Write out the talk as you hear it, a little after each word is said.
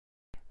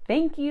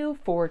Thank you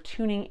for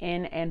tuning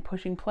in and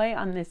pushing play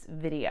on this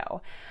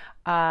video.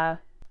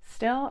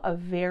 Still a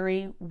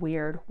very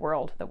weird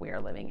world that we are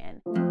living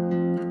in.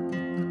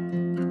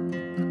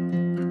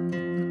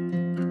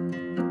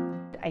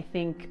 I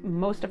think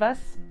most of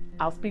us,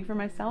 I'll speak for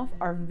myself,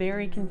 are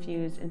very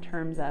confused in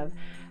terms of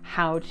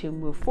how to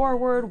move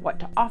forward, what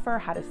to offer,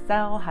 how to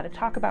sell, how to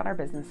talk about our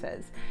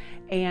businesses.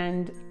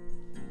 And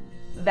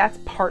that's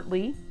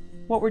partly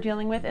what we're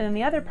dealing with. And then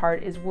the other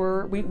part is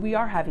we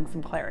are having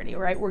some clarity,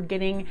 right? We're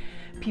getting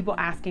people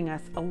asking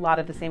us a lot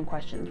of the same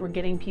questions. We're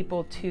getting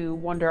people to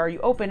wonder, are you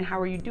open? How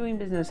are you doing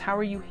business? How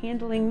are you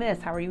handling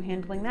this? How are you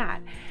handling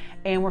that?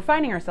 And we're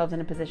finding ourselves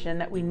in a position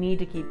that we need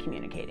to keep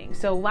communicating.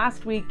 So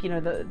last week,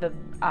 the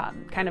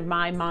kind of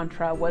my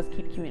mantra was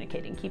keep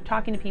communicating, keep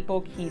talking to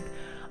people, keep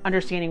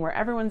understanding where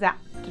everyone's at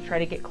to try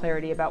to get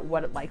clarity about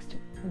what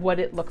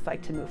it looks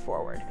like to move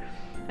forward.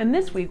 And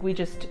this week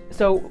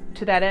so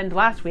to that end,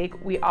 last week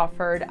we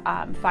offered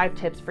 5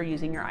 tips for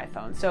using your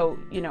iPhone. So,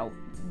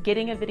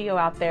 getting a video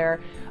out there.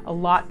 A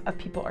lot of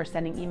people are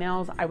sending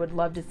emails. I would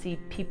love to see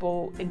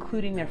people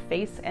including their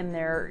face and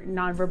their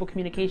nonverbal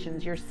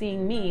communications. You're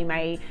seeing me,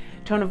 my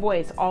tone of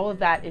voice, all of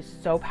that is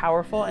so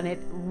powerful, and it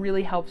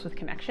really helps with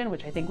connection,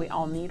 which I think we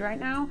all need right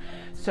now.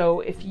 So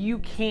if you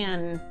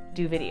can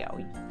do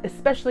video,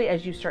 especially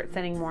as you start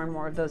sending more and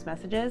more of those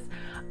messages,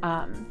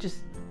 just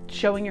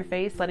showing your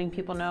face, letting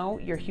people know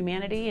your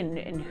humanity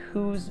and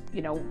who's,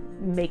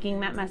 making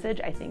that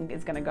message, I think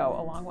is going to go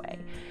a long way.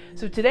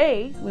 So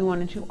today we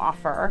wanted to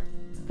offer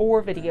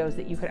 4 videos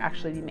that you could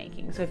actually be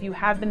making. So if you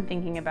have been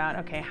thinking about,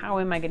 okay, how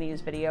am I going to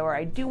use video? Or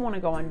I do want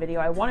to go on video.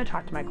 I want to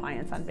talk to my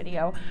clients on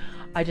video.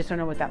 I just don't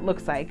know what that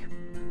looks like.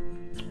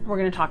 We're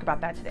going to talk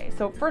about that today.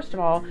 So first of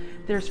all,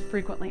 there's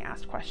frequently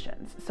asked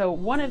questions. So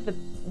one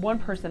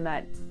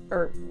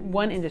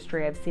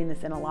industry I've seen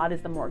this in a lot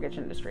is the mortgage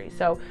industry.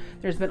 So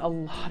there's been a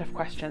lot of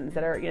questions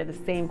that are, the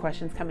same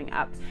questions coming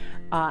up.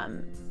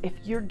 If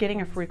you're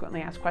getting a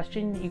frequently asked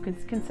question, you can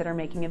consider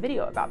making a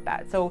video about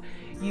that. So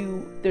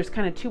there's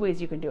kind of 2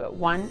 ways you can do it.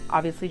 1,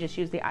 obviously just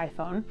use the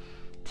iPhone.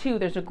 2,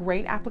 there's a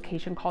great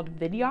application called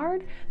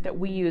Vidyard that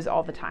we use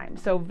all the time.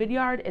 So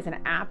Vidyard is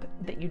an app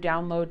that you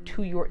download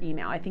to your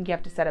email. I think you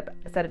have to set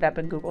it up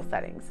in Google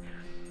Settings.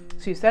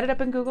 So you set it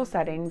up in Google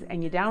Settings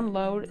and you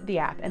download the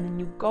app, and then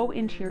you go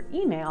into your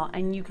email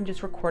and you can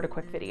just record a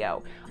quick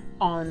video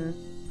on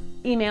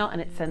email and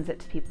it sends it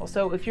to people.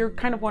 So if you're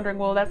kind of wondering,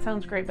 well, that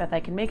sounds great, Beth,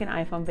 I can make an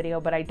iPhone video,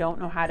 but I don't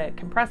know how to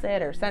compress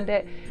it or send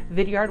it,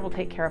 Vidyard will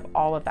take care of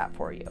all of that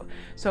for you.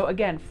 So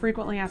again,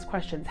 frequently asked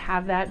questions,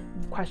 have that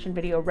question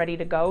video ready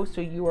to go so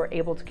you are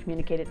able to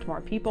communicate it to more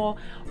people,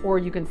 or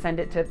you can send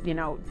it to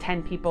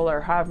 10 people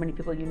or however many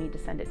people you need to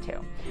send it to.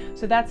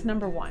 So that's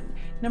number 1.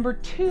 Number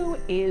 2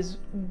 is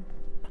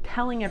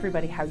telling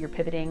everybody how you're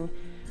pivoting.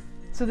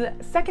 So the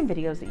second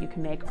videos that you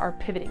can make are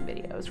pivoting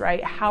videos,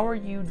 right? How are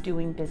you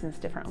doing business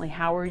differently?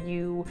 How are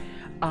you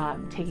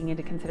taking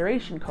into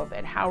consideration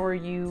COVID? How are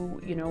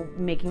you,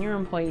 making your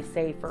employees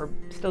safe or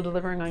still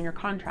delivering on your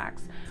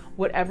contracts?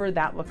 Whatever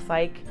that looks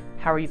like,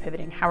 how are you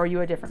pivoting? How are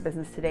you a different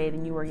business today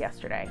than you were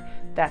yesterday?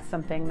 That's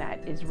something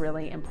that is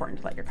really important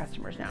to let your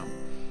customers know.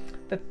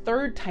 The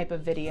third type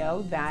of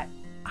video that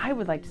I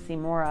would like to see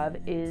more of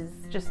is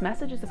just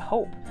messages of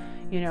hope.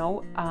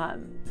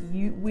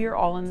 We're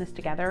all in this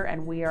together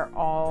and we are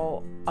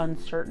all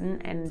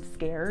uncertain and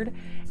scared.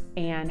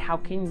 And how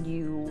can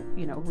you,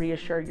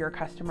 reassure your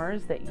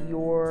customers that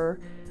you're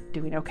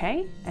doing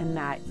okay and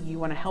that you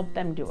want to help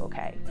them do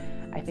okay?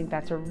 I think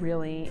that's a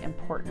really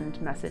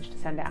important message to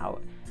send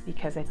out,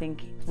 because I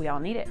think we all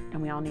need it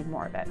and we all need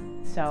more of it.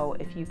 So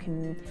if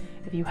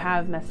you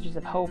have messages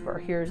of hope, or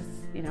here's,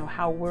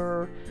 how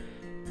we're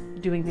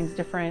doing things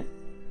different,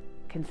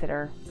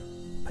 consider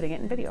putting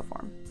it in video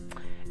form.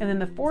 And then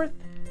the 4th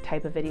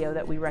type of video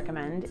that we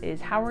recommend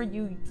is how are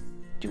you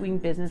doing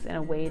business in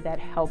a way that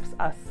helps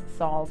us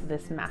solve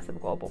this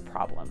massive global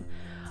problem.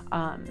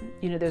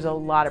 There's a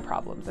lot of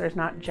problems. There's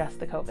not just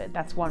the COVID,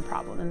 that's one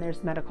problem. Then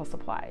there's medical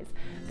supplies.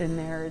 Then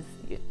there's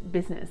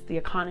business, the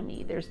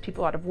economy, there's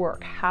people out of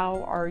work.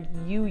 How are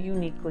you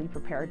uniquely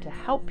prepared to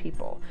help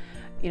people?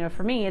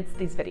 For me, it's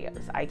these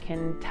videos. I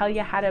can tell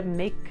you how to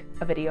make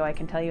a video. I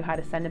can tell you how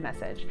to send a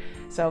message.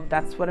 So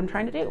that's what I'm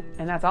trying to do.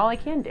 And that's all I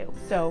can do.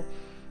 So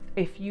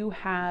if you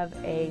have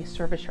a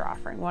service you're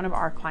offering, one of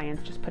our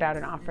clients just put out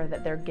an offer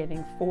that they're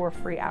giving 4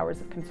 free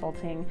hours of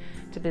consulting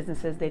to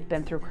businesses. They've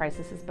been through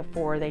crises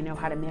before. They know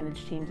how to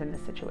manage teams in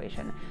this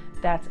situation.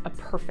 That's a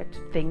perfect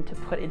thing to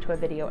put into a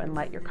video and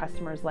let your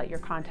customers, let your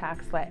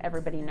contacts, let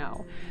everybody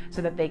know,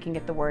 so that they can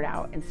get the word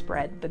out and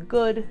spread the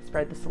good,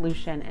 spread the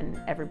solution, and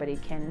everybody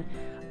can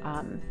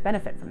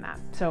benefit from that.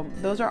 So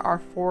those are our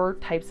 4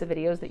 types of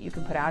videos that you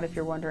can put out. If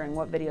you're wondering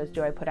what videos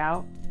do I put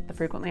out, the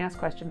frequently asked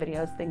question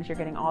videos, things you're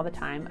getting all the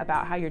time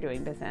about how you're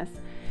doing business,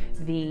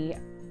 the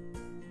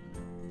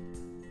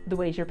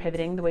ways you're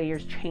pivoting, the way you're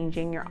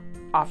changing your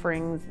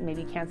offerings,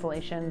 maybe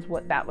cancellations,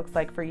 what that looks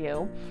like for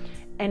you.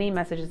 Any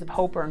messages of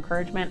hope or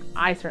encouragement,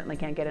 I certainly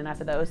can't get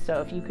enough of those.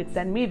 So if you could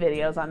send me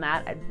videos on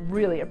that, I'd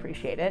really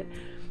appreciate it.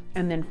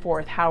 And then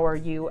fourth, how are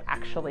you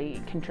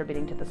actually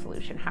contributing to the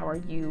solution? How are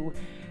you,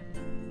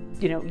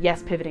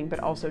 yes, pivoting, but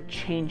also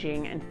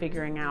changing and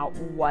figuring out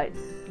what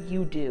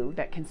you do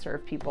that can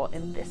serve people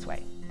in this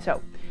way.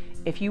 So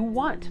if you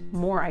want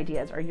more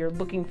ideas or you're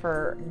looking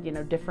for,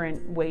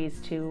 different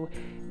ways to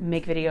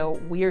make video,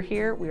 we are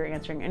here. We are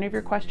answering any of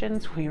your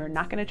questions. We are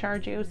not going to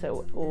charge you.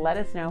 So let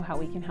us know how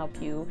we can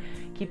help you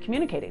keep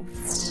communicating.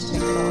 Thanks for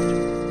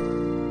watching.